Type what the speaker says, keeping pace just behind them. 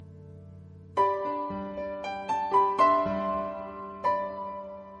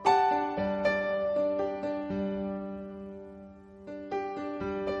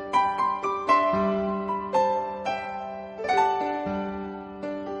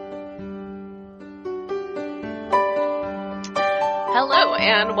Hello,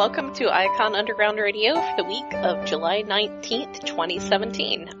 and welcome to Icon Underground Radio for the week of July 19th,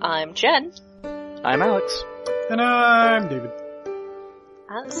 2017. I'm Jen. I'm Alex. And I'm David.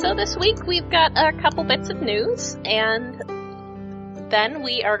 So this week we've got a couple bits of news, and then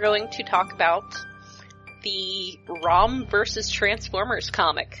we are going to talk about the ROM vs. Transformers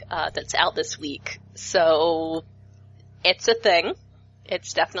comic that's out this week. So, it's a thing.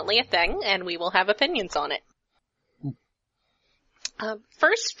 It's definitely a thing, and we will have opinions on it.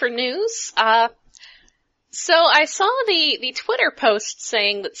 First for news, so I saw the Twitter post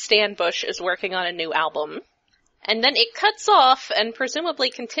saying that Stan Bush is working on a new album, and then it cuts off and presumably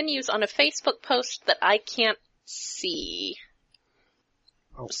continues on a Facebook post that I can't see.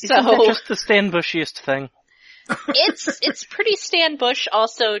 Oh. Isn't that just the Stan Bushiest thing? It's pretty Stan Bush,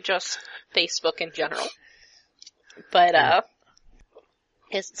 also just Facebook in general. But,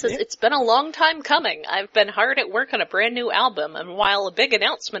 It's been a long time coming. I've been hard at work on a brand new album, and while a big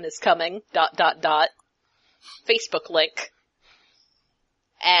announcement is coming, ... Facebook link.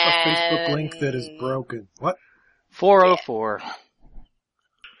 And... A Facebook link that is broken. What? 404.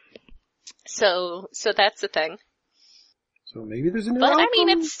 Yeah. So that's the thing. So maybe there's a new album? album? But I mean,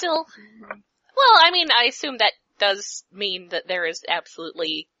 it's still... Well, I mean, I assume that does mean that there is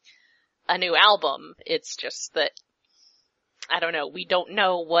absolutely a new album. It's just that I don't know, we don't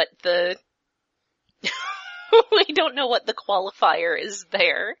know what the qualifier is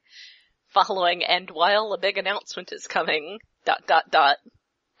there following and while a big announcement is coming, ... I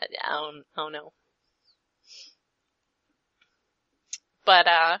don't know. But,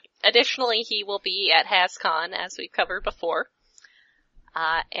 additionally he will be at HasCon, as we've covered before.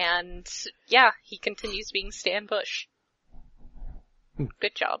 And, yeah, he continues being Stan Bush.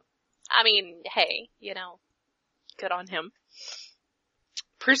 Good job. I mean, hey, good on him.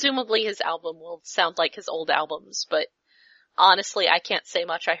 Presumably his album will sound like his old albums, but honestly, I can't say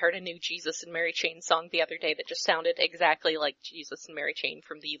much. I heard a new Jesus and Mary Chain song the other day that just sounded exactly like Jesus and Mary Chain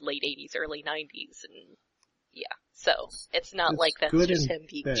from the late 80s, early 90s, and yeah, so it's not like that's just him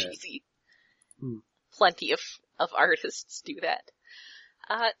being cheesy. Plenty of artists do that.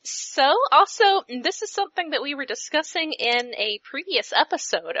 So, also, this is something that we were discussing in a previous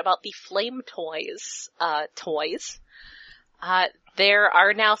episode about the Flame Toys, toys. There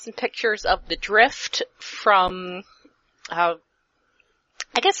are now some pictures of the Drift from, I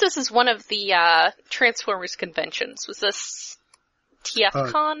guess this is one of the, Transformers conventions. Was this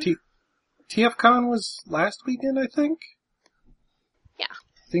TFCon? TFCon was last weekend, I think? Yeah.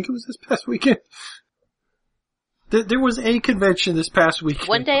 I think it was this past weekend. There was a convention this past weekend.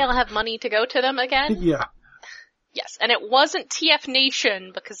 One day I'll have money to go to them again? Yeah. Yes, and it wasn't TF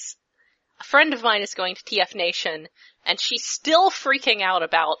Nation because a friend of mine is going to TF Nation, and she's still freaking out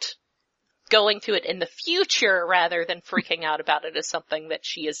about going to it in the future rather than freaking out about it as something that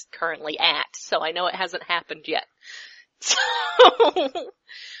she is currently at. So I know it hasn't happened yet. So,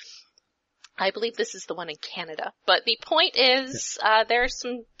 I believe this is the one in Canada. But the point is, there's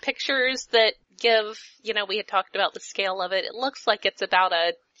some pictures that give, we had talked about the scale of it. It looks like it's about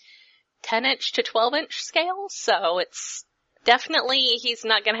a 10-inch to 12-inch scale, so it's definitely, he's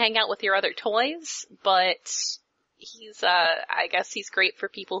not gonna hang out with your other toys, but he's, I guess he's great for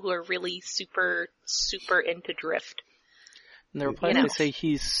people who are really super, super into Drift. And they're planning to say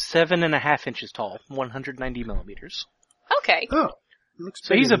he's 7.5 inches tall, 190 millimeters. Okay. Oh.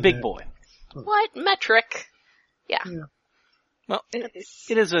 So he's a big boy. What? Metric. Yeah. Well,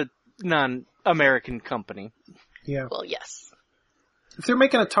 it is a non-American company. Yeah. Well, yes. If they're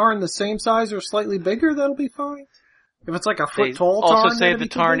making a Tarn the same size or slightly bigger, that'll be fine. If it's like a foot They tall Tarn, also say the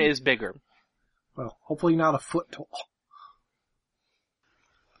Tarn is bigger. Well, hopefully not a foot tall.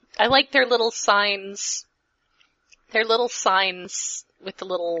 I like their little signs. Their little signs with the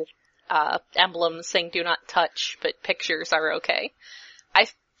little emblems saying "Do not touch," but pictures are okay.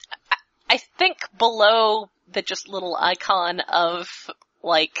 I think below the just little icon of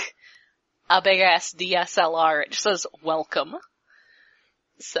like a big ass DSLR, it just says "Welcome."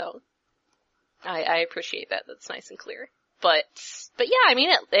 So I appreciate that. That's nice and clear. But yeah, I mean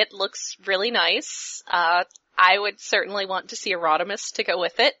it looks really nice. I would certainly want to see a Rodimus to go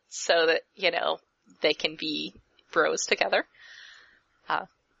with it so that, they can be bros together.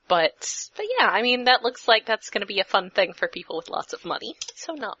 But yeah, I mean that looks like that's gonna be a fun thing for people with lots of money.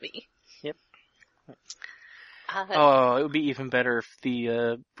 So not me. Yep. It would be even better if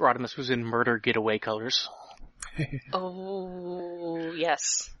the Rodimus was in Murder Getaway colors. Oh,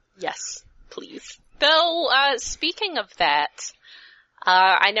 yes. Yes, please. Though, speaking of that,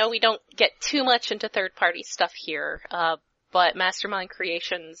 I know we don't get too much into third-party stuff here, but Mastermind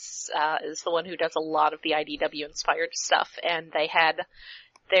Creations is the one who does a lot of the IDW-inspired stuff, and they had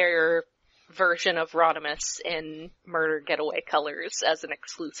their version of Rodimus in Murder Getaway colors as an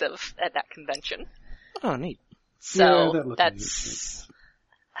exclusive at that convention. Oh, neat. So that's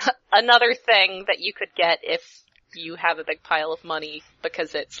another thing that you could get if you have a big pile of money,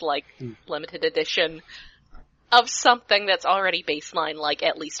 because it's like limited edition of something that's already baseline, like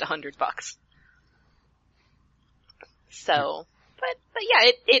at least $100. So, but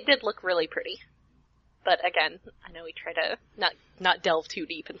yeah, it did look really pretty. But again, I know we try to not delve too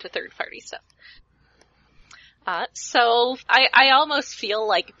deep into third-party stuff. So I almost feel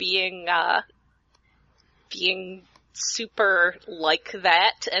like being super like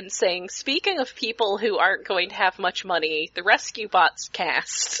that and saying, speaking of people who aren't going to have much money, the Rescue Bots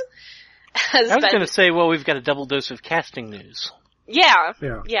cast has I was going to say, well, we've got a double dose of casting news. Yeah.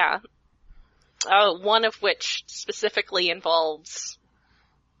 One of which specifically involves,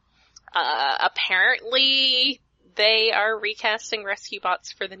 apparently they are recasting Rescue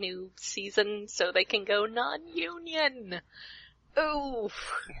Bots for the new season so they can go non-union.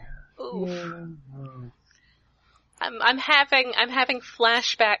 Oof. Yeah. I'm having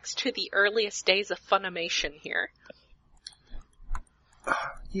flashbacks to the earliest days of Funimation here.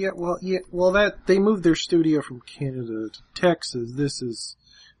 Well, that they moved their studio from Canada to Texas.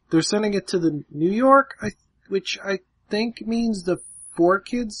 They're sending it to the New York, which I think means the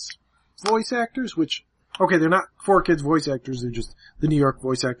 4Kids voice actors, which, okay, they're not 4Kids voice actors, they're just the New York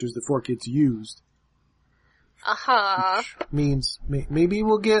voice actors that 4Kids used. Which means maybe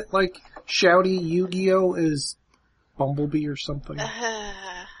we'll get, like, shouty Yu-Gi-Oh! As Bumblebee or something. That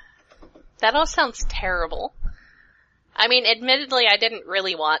all sounds terrible. I mean, admittedly, I didn't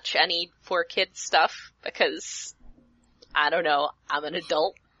really watch any 4Kids stuff, because, I don't know, I'm an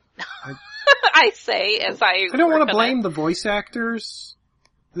adult. I say, as I don't want to blame the voice actors.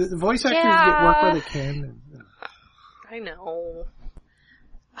 The voice actors get work where they can. I know.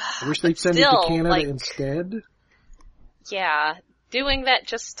 I wish they'd send it to Canada instead. Yeah, doing that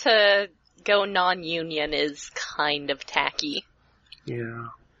just to go non-union is kind of tacky. Yeah.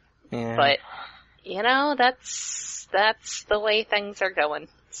 But, you know, that's the way things are going.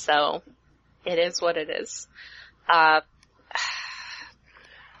 So, it is what it is. I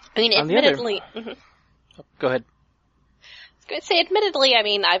mean, admittedly... Go ahead. I was going to say, admittedly, I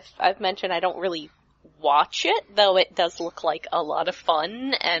mean, I've mentioned I don't really watch it, though it does look like a lot of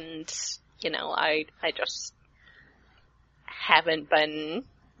fun, and, you know, I just haven't been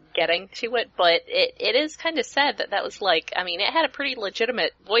getting to it, but it is kind of sad that was like, I mean, it had a pretty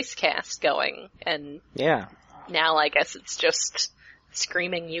legitimate voice cast going, and now I guess it's just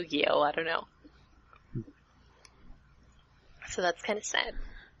screaming Yu-Gi-Oh! I don't know. So that's kind of sad.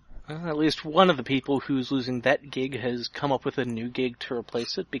 At least one of the people who's losing that gig has come up with a new gig to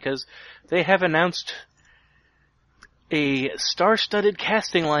replace it, because they have announced a star-studded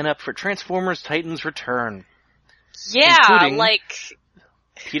casting lineup for Transformers Titans Return. Yeah, like...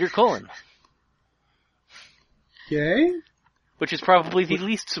 Peter Cullen. Yay? Which is probably the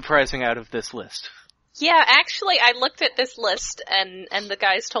least surprising out of this list. Yeah, actually, I looked at this list, and the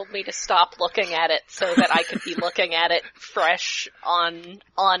guys told me to stop looking at it so that I could be looking at it fresh on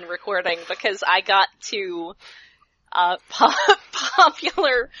recording, because I got to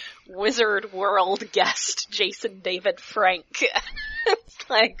popular Wizard World guest Jason David Frank. It's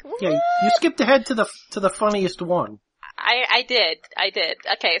like, what? Yeah, you skipped ahead to the funniest one. I did.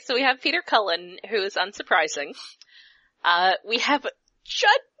 Okay, so we have Peter Cullen, who is unsurprising. We have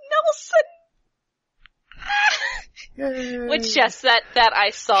Judd Nelson! Which, yes, that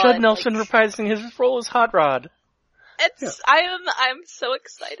I saw. Judd Nelson reprising his role as Hot Rod. I'm so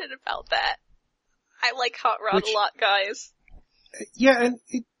excited about that. I like Hot Rod a lot, guys. Yeah, and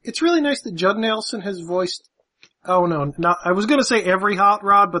it's really nice that Judd Nelson has voiced, oh no, I was gonna say every Hot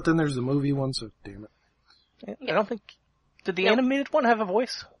Rod, but then there's the movie one, so damn it. I don't think, did the animated one have a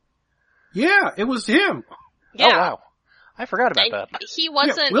voice? Yeah, it was him. Yeah. Oh wow. I forgot about that. He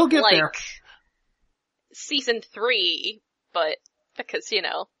wasn't, we'll get there. Season 3, but, because, you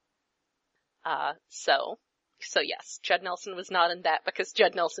know, so yes, Judd Nelson was not in that because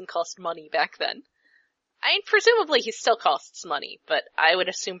Judd Nelson cost money back then. I mean, presumably he still costs money, but I would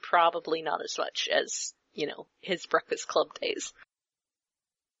assume probably not as much as, you know, his Breakfast Club days.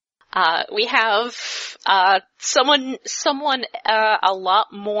 We have, someone a lot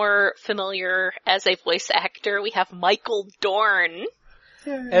more familiar as a voice actor. We have Michael Dorn.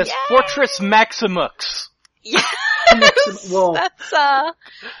 As Fortress Maximux. Yes! Well, that's,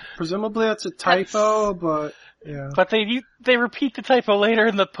 presumably that's a typo, but, yeah. But they repeat the typo later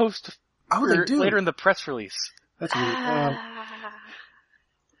in the post, they do. Later in the press release. That's weird.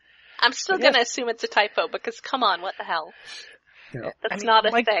 I'm still gonna assume it's a typo because come on, what the hell? Yeah. That's not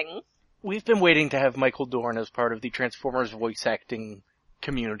a thing. We've been waiting to have Michael Dorn as part of the Transformers voice acting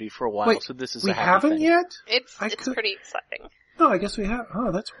community for a while, Wait, so this is we a happy haven't thing. yet? It's pretty exciting. No, I guess we have.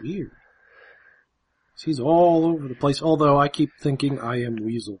 Oh, that's weird. He's all over the place, although I keep thinking I am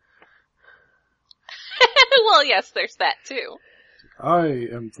Weasel. Well, yes, there's that too. I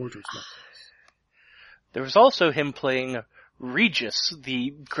am Fortress Maximus. There was also him playing Regis,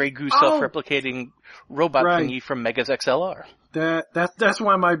 the Grey Goo self-replicating robot thingy from Megas XLR. That's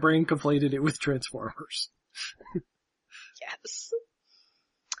why my brain conflated it with Transformers. Yes.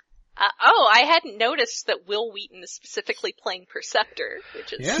 I hadn't noticed that Will Wheaton is specifically playing Perceptor,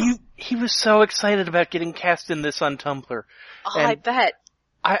 which is... Yeah. He was so excited about getting cast in this on Tumblr. Oh, I bet.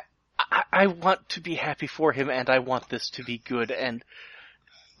 I want to be happy for him, and I want this to be good, and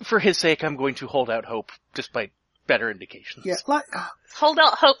for his sake, I'm going to hold out hope, despite better indications. Yeah, hold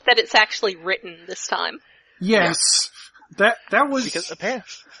out hope that it's actually written this time. Yes. That was... Because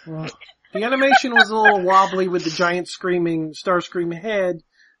apparently... the animation was a little wobbly with the giant screaming Starscream head,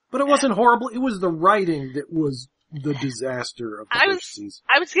 but it wasn't horrible. It was the writing that was the disaster of the first season.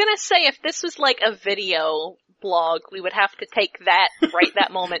 I was gonna say, if this was like a video blog, we would have to take that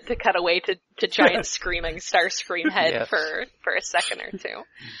that moment to cut away to giant screaming Starscream head for a second or two.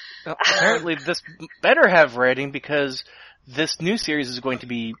 Well, apparently this better have writing because this new series is going to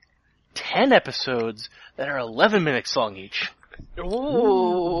be 10 episodes that are 11 minutes long each.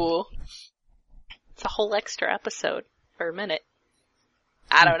 Ooh. It's a whole extra episode for a minute.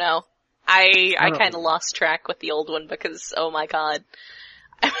 I don't know. I kind of lost track with the old one because, oh my god,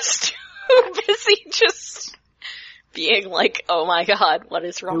 I was too busy just being like, oh my god, what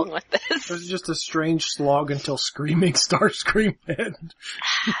is wrong with this? It was just a strange slog until screaming Starscream head.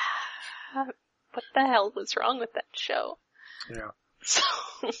 What the hell was wrong with that show? Yeah. So...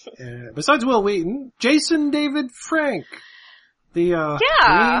 besides Will Wheaton, Jason David Frank, the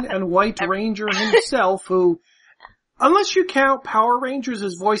green and white ranger himself, who, unless you count Power Rangers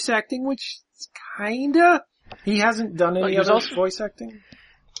as voice acting, which kinda, he hasn't done any other voice acting.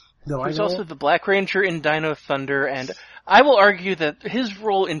 He was also the Black Ranger in Dino Thunder, and I will argue that his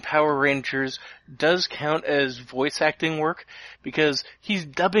role in Power Rangers does count as voice acting work, because he's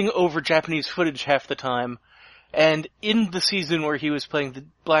dubbing over Japanese footage half the time, and in the season where he was playing the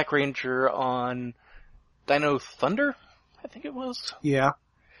Black Ranger on Dino Thunder, I think it was? Yeah.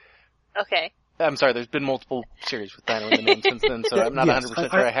 Okay. I'm sorry, there's been multiple series with Dino in the name since then, so I'm not 100%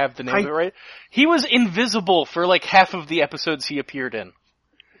 sure I have the name of it right. He was invisible for like half of the episodes he appeared in.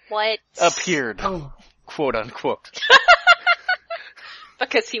 What? Appeared. Oh. Quote unquote.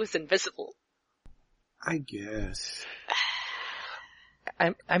 Because he was invisible. I guess.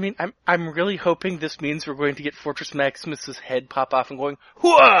 I'm really hoping this means we're going to get Fortress Maximus's head pop off and going,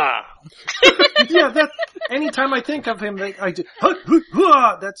 hooah! Yeah, anytime I think of him, I do,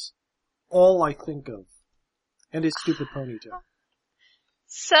 hooah! That's all I think of. And his stupid ponytail.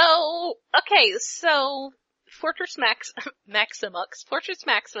 So, Fortress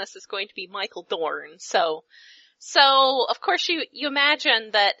Maximus is going to be Michael Dorn, so of course you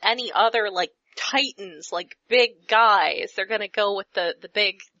imagine that any other, like, titans, like big guys, they're gonna go with the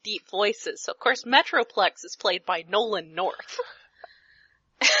big, deep voices. So of course Metroplex is played by Nolan North.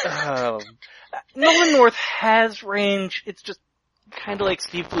 Nolan North has range, it's just kinda like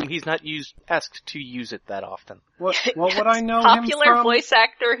Steve Bloom, he's not asked to use it that often. What would I know Popular him from? voice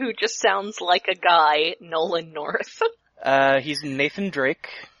actor who just sounds like a guy, Nolan North. He's Nathan Drake.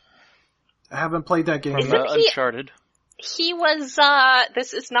 I haven't played that game from Uncharted. He was,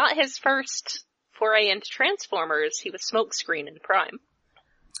 this is not his first foray into Transformers. He was Smokescreen in Prime.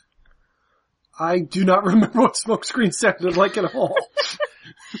 I do not remember what Smokescreen sounded like at all.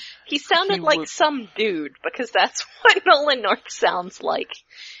 He sounded like some dude, because that's what Nolan North sounds like.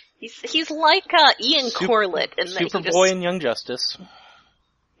 He's like, Ian Corlett in that Superboy and Young Justice.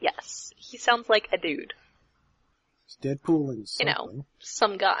 Yes. He sounds like a dude. It's Deadpool and something. You know,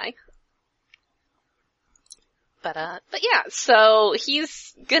 some guy. But yeah, so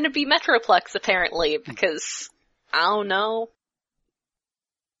he's gonna be Metroplex apparently, because, I don't know,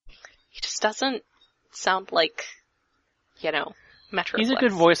 he just doesn't sound like, Metroplex. He's a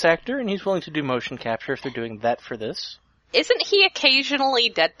good voice actor, and he's willing to do motion capture if they're doing that for this. Isn't he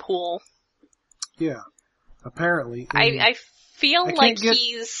occasionally Deadpool? Yeah, apparently. I feel like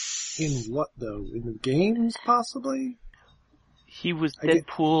he's... In what though? In the games, possibly? He was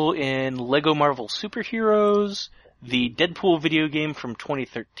Deadpool in Lego Marvel Superheroes, the Deadpool video game from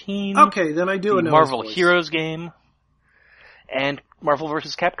 2013. Okay, then I do know the Marvel his voice. Heroes game, and Marvel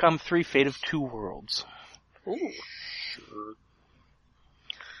vs. Capcom 3 Fate of Two Worlds. Ooh. Sure.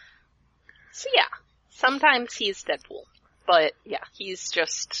 So yeah, sometimes he's Deadpool. But yeah, he's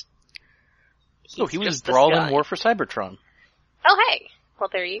just... Oh, he was just this Brawl guy. in War for Cybertron. Oh hey! Well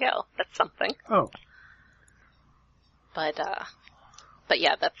there you go. That's something. Oh. But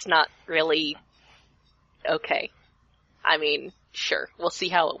yeah, that's not really okay. I mean, sure, we'll see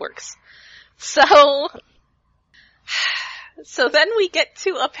how it works. So then we get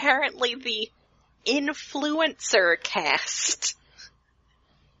to apparently the influencer cast.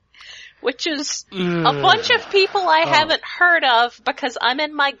 Which is a bunch of people I haven't heard of because I'm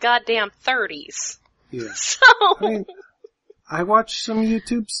in my goddamn 30s. Yeah. So... I watch some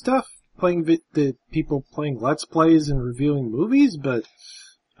YouTube stuff, playing the people playing Let's Plays and reviewing movies, but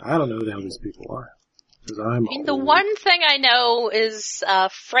I don't know who the hell these people are. The one thing I know is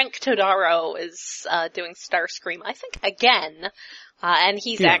Frank Todaro is doing Starscream, I think again, and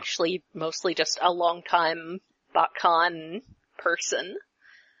he's actually mostly just a long-time BotCon person.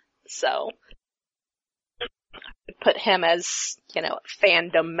 So, put him as,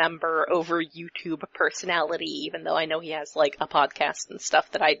 fandom member over YouTube personality, even though I know he has, a podcast and stuff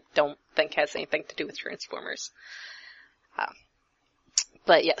that I don't think has anything to do with Transformers.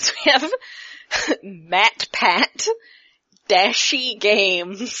 But yes, we have Matt Pat, Dashy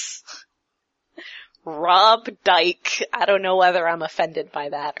Games, Rob Dyke, I don't know whether I'm offended by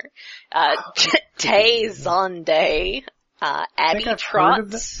that, or, Tay Zonde, Abby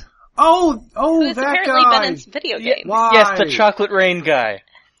Trott. Oh, who's that apparently guy! been in video games. Why? Yes, the Chocolate Rain guy.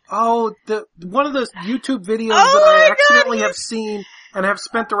 Oh, one of those YouTube videos that I accidentally have seen and have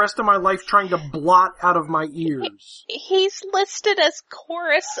spent the rest of my life trying to blot out of my ears. He's listed as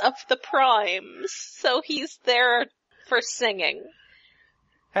Chorus of the Primes, so he's there for singing.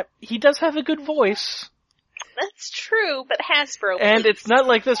 He does have a good voice. That's true, but Hasbro. And it's not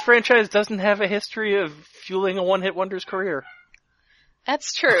like this franchise doesn't have a history of fueling a one-hit wonder's career.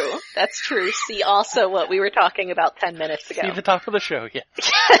 That's true. That's true. See also what we were talking about 10 minutes ago. See the top of the show, yeah.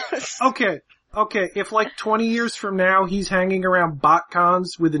 Yes. Okay, if 20 years from now he's hanging around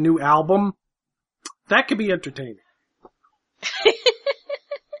BotCons with a new album, that could be entertaining.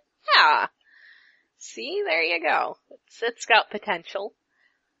 Yeah. See, there you go. It's got potential.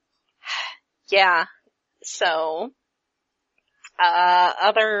 Yeah. So,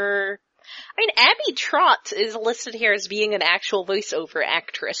 Abby Trott is listed here as being an actual voiceover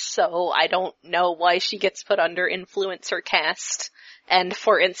actress, so I don't know why she gets put under influencer cast, and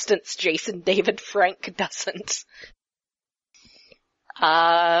for instance, Jason David Frank doesn't.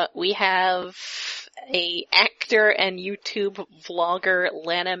 We have a actor and YouTube vlogger,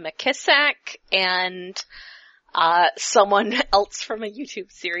 Lana McKissack, and someone else from a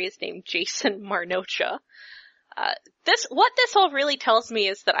YouTube series named Jason Marnocha. What this all really tells me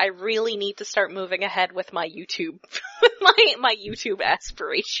is that I really need to start moving ahead with my YouTube, with my YouTube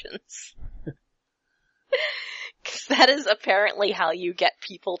aspirations. Cause that is apparently how you get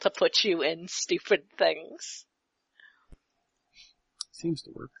people to put you in stupid things. Seems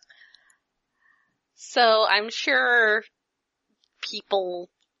to work. So I'm sure people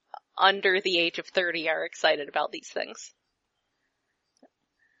under the age of 30 are excited about these things.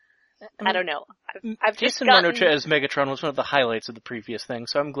 I don't know. I've Jason just gotten... Marnocha as Megatron was one of the highlights of the previous thing,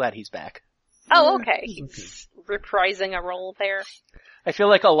 so I'm glad he's back. Oh, okay. He's reprising a role there. I feel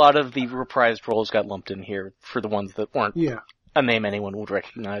like a lot of the reprised roles got lumped in here for the ones that weren't a name anyone would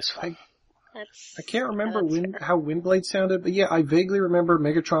recognize. I can't remember how Windblade sounded, but yeah, I vaguely remember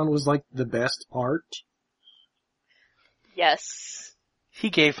Megatron was the best part. Yes.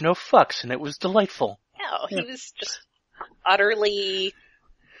 He gave no fucks, and it was delightful. No, he was just utterly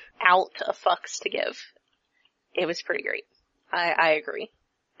out of fucks to give. It was pretty great. I agree.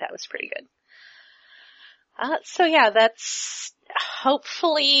 That was pretty good. So yeah, that's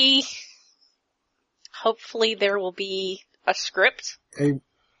hopefully there will be a script.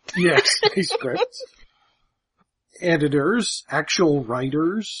 Yes, a script. Editors, actual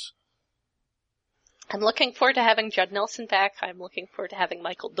writers. I'm looking forward to having Judd Nelson back. I'm looking forward to having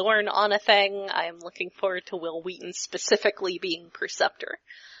Michael Dorn on a thing. I'm looking forward to Will Wheaton specifically being Perceptor.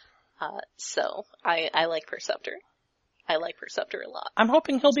 So I like Perceptor. I like Perceptor a lot. I'm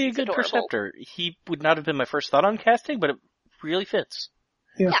hoping he'll be a good adorable. Perceptor. He would not have been my first thought on casting, but it really fits.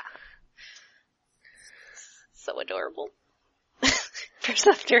 Yeah. So adorable.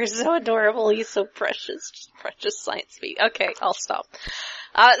 Perceptor is so adorable. He's so precious. Just precious science speak. Okay, I'll stop.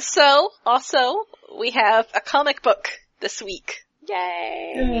 So, also, we have a comic book this week.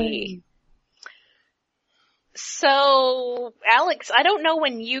 Yay! So, Alex, I don't know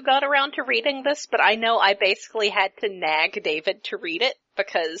when you got around to reading this, but I know I basically had to nag David to read it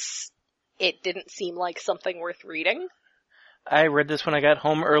because it didn't seem like something worth reading. I read this when I got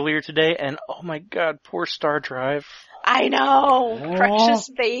home earlier today, and oh my god, poor Star Drive. I know! Oh. Precious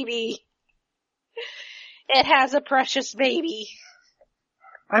baby. It has a precious baby.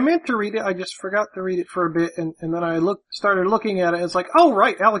 I meant to read it, I just forgot to read it for a bit, and then I started looking at it, and it's like, oh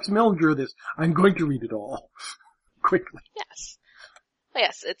right, Alex Milne drew this. I'm going to read it all. Quickly. Yes.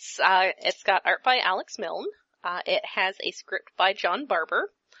 Yes, it's got art by Alex Milne. It has a script by John Barber.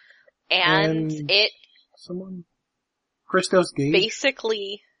 And it someone? Christos Gage?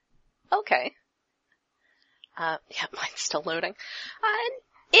 basically, okay. Yeah, mine's still loading.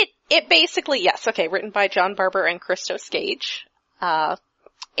 It basically, yes, okay, written by John Barber and Christos Gage.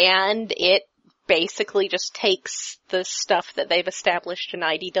 And it basically just takes the stuff that they've established in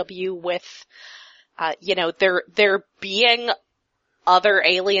IDW with, there being other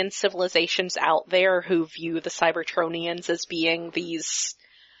alien civilizations out there who view the Cybertronians as being these,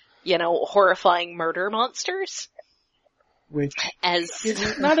 horrifying murder monsters. Which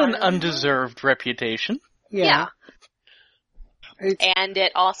is not an undeserved reputation. Yeah. And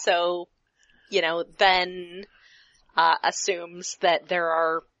it also, then assumes that there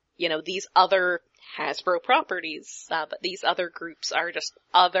are, these other Hasbro properties, but these other groups are just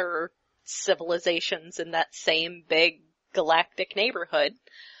other civilizations in that same big galactic neighborhood.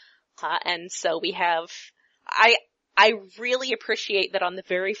 And so we have, I really appreciate that on the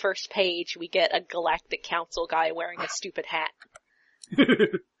very first page we get a Galactic Council guy wearing a stupid hat.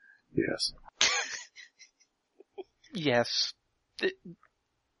 Yes. Yes.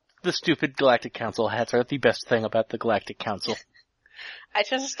 The stupid Galactic Council hats are the best thing about the Galactic Council.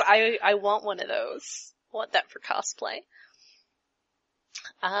 I want one of those. I want that for cosplay.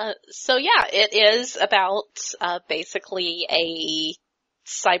 So yeah, it is about, basically a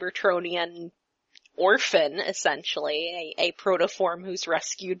Cybertronian orphan, essentially, a protoform who's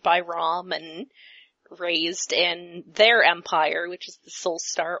rescued by Rom and raised in their empire, which is the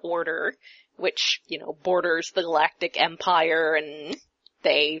Soulstar Order, which, borders the Galactic Empire, and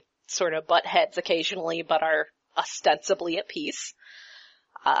they sort of butt heads occasionally, but are ostensibly at peace.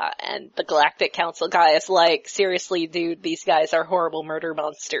 And the Galactic Council guy is like, seriously, dude, these guys are horrible murder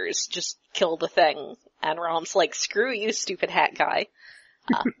monsters. Just kill the thing. And Rom's like, screw you, stupid hat guy.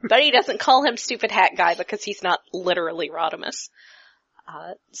 But he doesn't call him stupid hat guy because he's not literally Rodimus.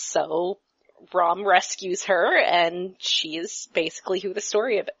 So Rom rescues her, and she is basically who the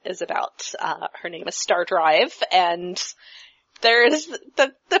story is about. Her name is Star Drive, and there's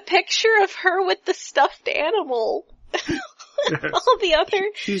the picture of her with the stuffed animal. Yes. All the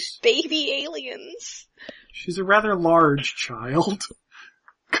other baby aliens. She's a rather large child.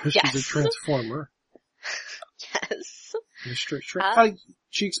 Because yes. she's a transformer. Yes.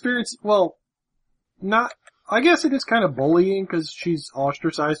 She experienced, I guess it is kind of bullying because she's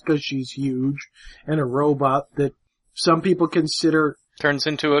ostracized because she's huge and a robot that some people consider turns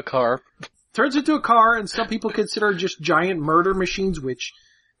into a car, and some people consider just giant murder machines, which,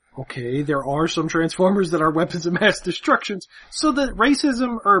 okay, there are some Transformers that are weapons of mass destruction, so the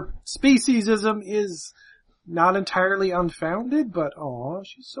racism or speciesism is not entirely unfounded, but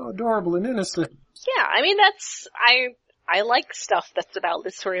she's so adorable and innocent. Yeah, I mean I like stuff that's about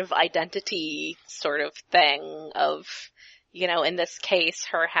this sort of identity sort of thing of, in this case,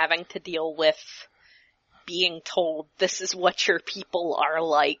 her having to deal with being told this is what your people are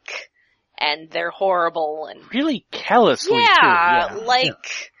like, and they're horrible and really callously too. Yeah.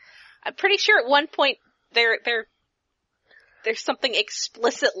 I'm pretty sure at one point there's something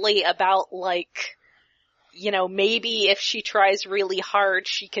explicitly about maybe if she tries really hard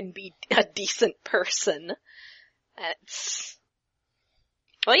she can be a decent person.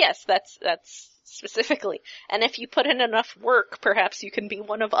 Yes, that's specifically. And if you put in enough work, perhaps you can be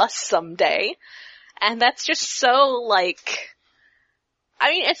one of us someday. And that's just so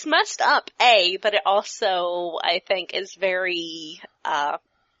it's messed up, but it also, I think, is very,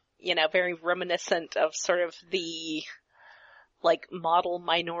 very reminiscent of sort of the, model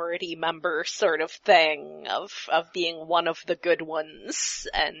minority member sort of thing of being one of the good ones.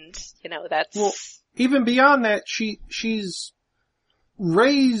 And, that's... Well, even beyond that, she's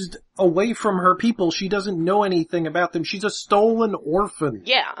raised away from her people. She doesn't know anything about them. She's a stolen orphan.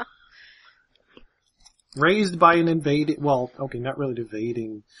 Yeah. Raised by an not really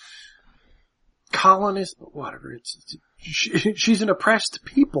invading colonist, but whatever. She's an oppressed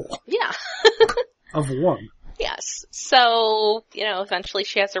people. Yeah. Of one. Yes. So, eventually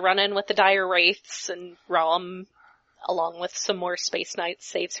she has a run-in with the Dire Wraiths, and Rom, along with some more Space Knights,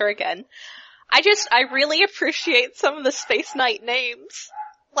 saves her again. I really appreciate some of the Space Knight names.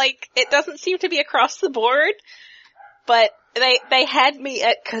 It doesn't seem to be across the board, But they had me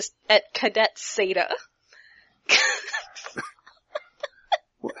at Cadet Seda.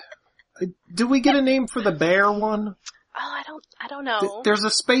 Do we get a name for the bear one? Oh, I don't know. There's a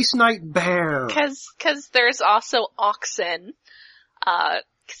Space Knight bear. Cause there's also Oxen.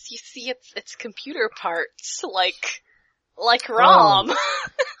 'Cause you see it's computer parts, like ROM.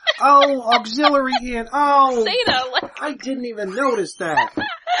 Oh, auxiliary in. Oh, Seda, I didn't even notice that.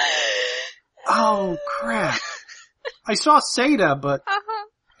 Oh, crap. I saw SATA, but,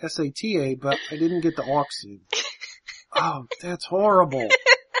 S-A-T-A, but I didn't get the Oxen. Oh, that's horrible.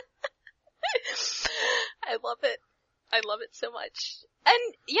 I love it. I love it so much.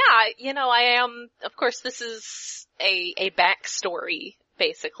 And yeah, I am, of course, this is a backstory,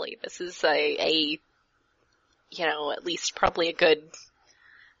 basically. This is a at least probably a good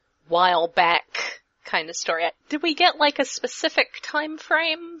while back kind of story. Did we get like a specific time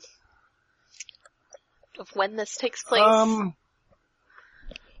frame of when this takes place?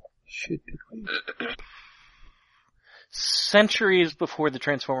 Should be. Centuries before the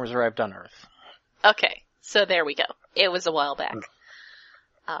Transformers arrived on Earth. Okay, so there we go. It was a while back.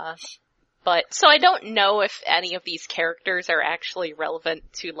 But, so I don't know if any of these characters are actually relevant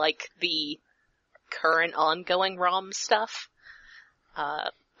to, like, the current ongoing ROM stuff.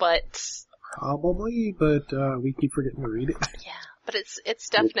 But... Probably, but, we keep forgetting to read it. Yeah, but it's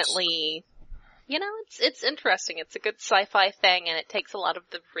definitely, it's interesting. It's a good sci-fi thing, and it takes a lot of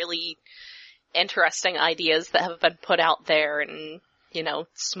the really interesting ideas that have been put out there and,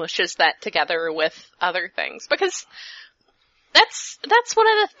 smushes that together with other things. Because that's one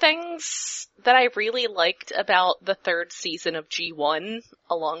of the things that I really liked about the third season of G1,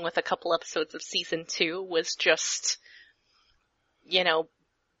 along with a couple episodes of season 2, was just,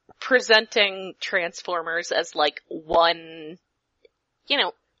 presenting Transformers as like one,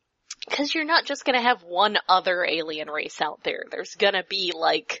 because you're not just gonna have one other alien race out there. There's gonna be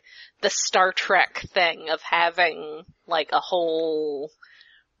like the Star Trek thing of having like a whole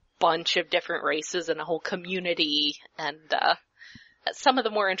bunch of different races and a whole community, and some of the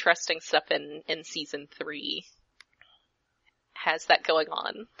more interesting stuff in season 3 has that going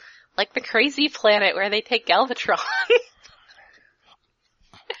on. Like the crazy planet where they take Galvatron.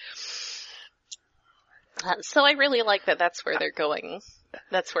 So I really like that that's where they're going.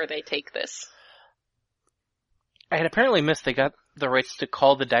 That's where they take this. I had apparently missed they got the rights to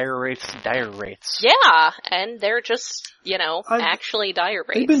call the Dire Wraiths Dire Wraiths. Yeah, and they're just, actually Dire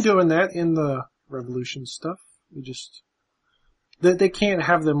Wraiths. They've been doing that in the Revolution stuff. They can't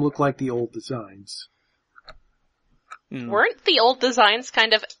have them look like the old designs. Weren't the old designs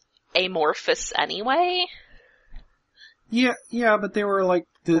kind of amorphous anyway? Yeah, but they were like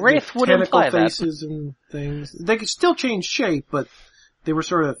the Wraith would tentacle imply faces and things. They could still change shape, but they were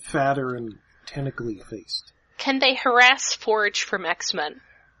sort of fatter and tentacly faced. Can they harass Forge from X-Men?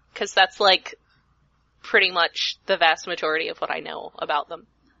 Because that's like pretty much the vast majority of what I know about them.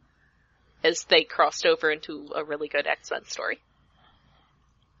 Is they crossed over into a really good X-Men story.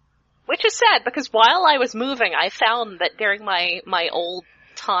 Which is sad, because while I was moving, I found that during my old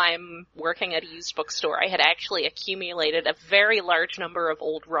time working at a used bookstore, I had actually accumulated a very large number of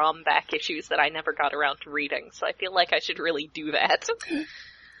old ROM back issues that I never got around to reading, so I feel like I should really do that.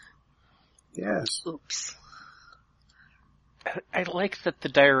 Yes. Oops. I like that the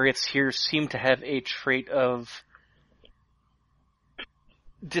Dire Wraiths here seem to have a trait of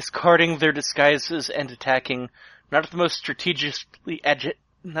discarding their disguises and attacking not at the most strategically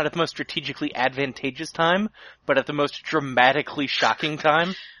advantageous time, but at the most dramatically shocking time.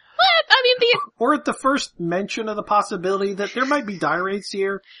 What? I mean, Or at the first mention of the possibility that there might be Dire Wraiths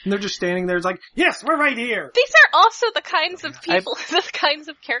here, and they're just standing there, it's like, yes, we're right here! these are also the kinds of people, the kinds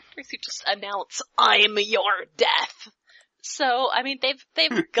of characters who just announce, I'm your death! So, I mean,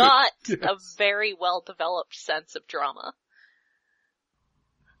 they've got a very well-developed sense of drama.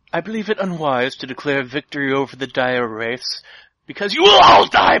 I believe it unwise to declare victory over the Dire Wraiths, because you will all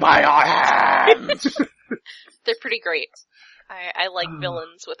die by our hands! They're pretty great. I like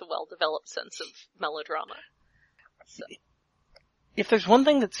villains with a well-developed sense of melodrama. So. If there's one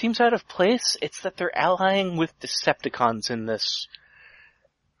thing that seems out of place, it's that they're allying with Decepticons in this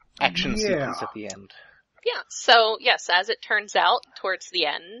action sequence at the end. Yeah, so yes, as it turns out, towards the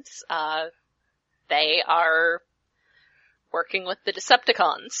end, they are working with the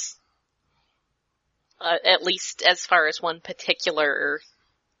Decepticons. At least as far as one particular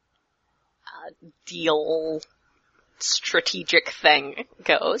deal strategic thing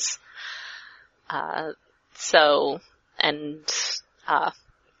goes.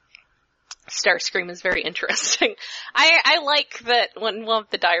 Starscream is very interesting. I like that when one of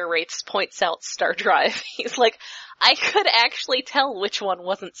the Dire Wraiths points out Star Drive, he's like, I could actually tell which one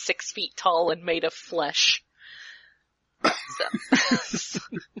wasn't 6 feet tall and made of flesh. So,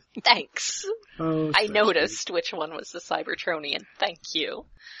 thanks. Oh, I noticed which one was the Cybertronian. Thank you.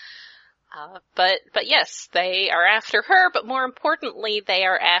 But yes, they are after her, but more importantly, they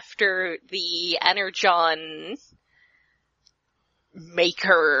are after the Energon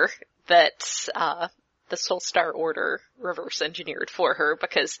maker that, the Soulstar Order reverse engineered for her,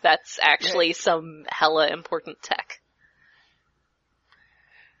 because that's actually some hella important tech.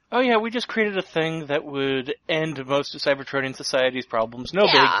 Oh yeah, we just created a thing that would end most of Cybertronian society's problems. No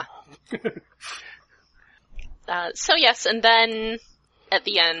big. So yes, and then at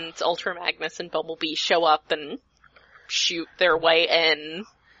the end, Ultra Magnus and Bumblebee show up and shoot their way in,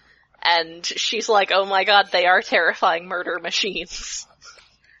 and she's like, oh my god, they are terrifying murder machines.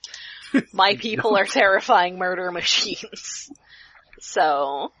 My people are terrifying murder machines.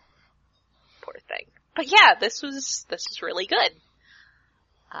 So, poor thing. But yeah, this was really good.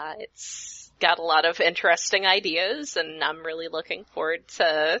 It's got a lot of interesting ideas, and I'm really looking forward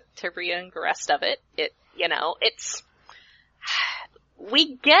to reading the rest of it.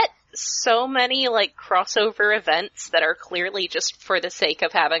 We get so many, like, crossover events that are clearly just for the sake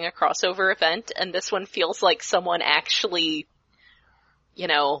of having a crossover event, and this one feels like someone actually,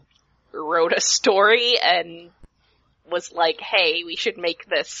 wrote a story and was like, hey, we should make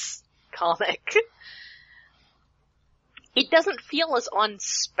this comic. It doesn't feel as on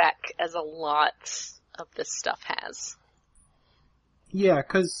spec as a lot of this stuff has. Yeah,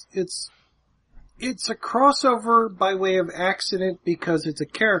 'cause it's a crossover by way of accident because it's a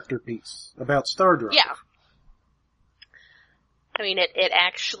character piece about Star Drive. Yeah. I mean, it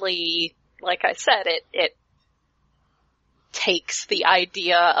actually, like I said, it takes the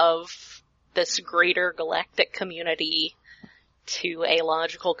idea of this greater galactic community to a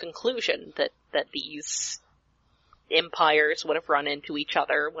logical conclusion that these empires would have run into each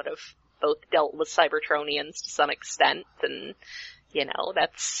other, would have both dealt with Cybertronians to some extent, and,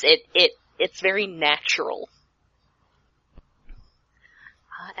 that's, it's very natural.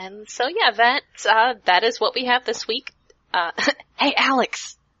 And so yeah, that is what we have this week. Hey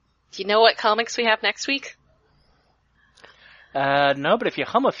Alex, do you know what comics we have next week? No, but if you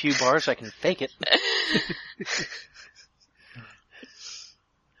hum a few bars, I can fake it.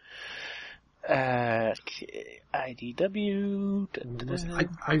 IDW.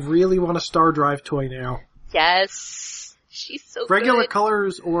 I really want a Star Drive toy now. Yes. She's so Regular good.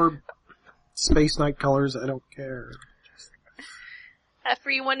 colors or Space Knight colors, I don't care.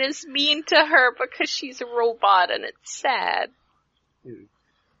 Everyone is mean to her because she's a robot and it's sad. Dude,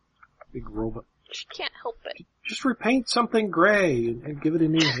 big robot. She can't help it. Just repaint something gray and give it a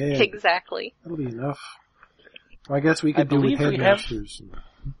new head. Exactly. That'll be enough. Well, I guess we could do with Headmasters.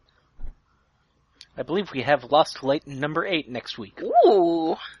 I believe we have Lost Light number 8 next week.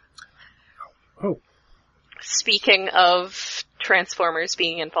 Ooh. Oh. Speaking of Transformers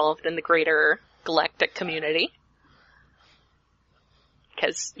being involved in the greater galactic community,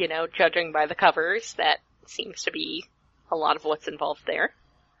 because, judging by the covers, that seems to be a lot of what's involved there.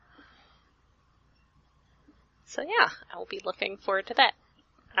 So yeah, I will be looking forward to that.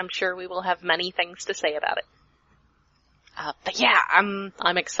 I'm sure we will have many things to say about it. But yeah,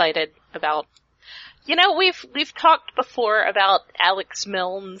 I'm excited about, we've talked before about Alex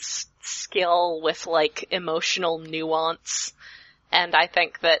Milne's skill with, like, emotional nuance, and I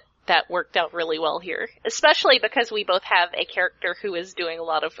think that worked out really well here. Especially because we both have a character who is doing a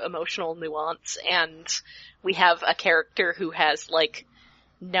lot of emotional nuance, and we have a character who has, like,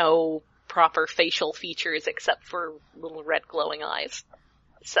 no proper facial features except for little red glowing eyes.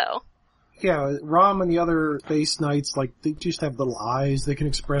 So. Yeah, Rom and the other Space Knights, like, they just have little eyes they can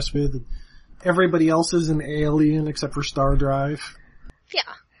express with. Everybody else is an alien except for Star Drive. Yeah.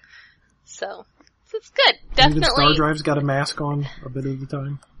 So it's good. Definitely. Even Star Drive's got a mask on a bit of the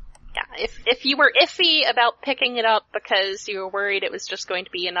time. Yeah, if you were iffy about picking it up because you were worried it was just going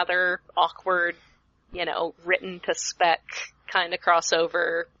to be another awkward, written to spec kind of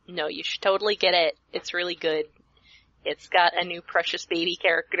crossover, no, you should totally get it. It's really good. It's got a new precious baby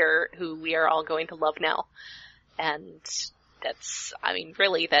character who we are all going to love now. And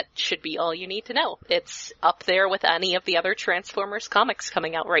really, that should be all you need to know. It's up there with any of the other Transformers comics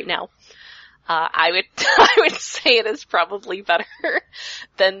coming out right now. I would say it is probably better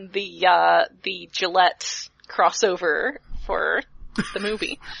than the Gillette crossover for the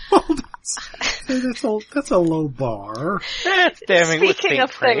movie. That's a low bar. That's damning with Speaking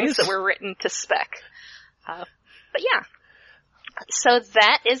of praise. things that were written to spec. But yeah. So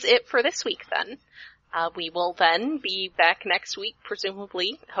that is it for this week then. We will then be back next week,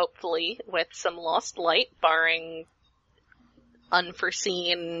 presumably, hopefully, with some Lost Light, barring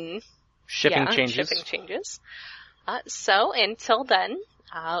unforeseen Shipping changes. So until then,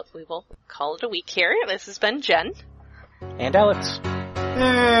 we will call it a week here. This has been Jen. And Alex.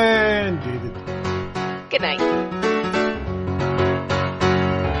 And David. Good night.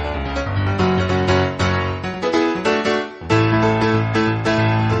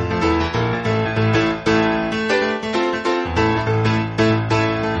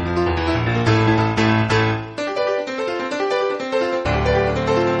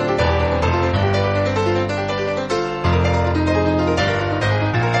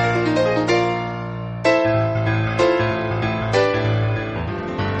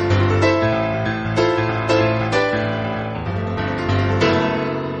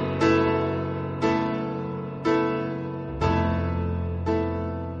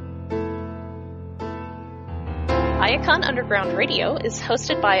 Iacon Underground Radio is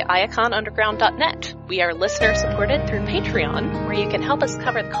hosted by iaconunderground.net. We are listener-supported through Patreon, where you can help us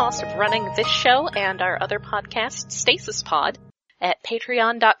cover the cost of running this show and our other podcast, Stasis Pod, at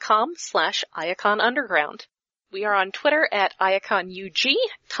patreon.com/iaconunderground. We are on Twitter at iaconug,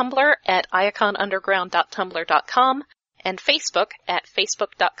 Tumblr at iaconunderground.tumblr.com, and Facebook at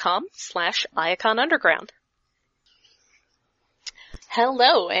facebook.com/iaconunderground.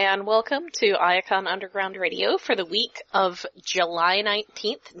 Hello, and welcome to Iacon Underground Radio for the week of July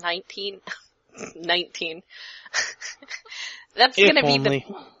 19th, 19. That's going to be the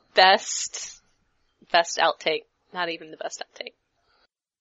best outtake. Not even the best outtake.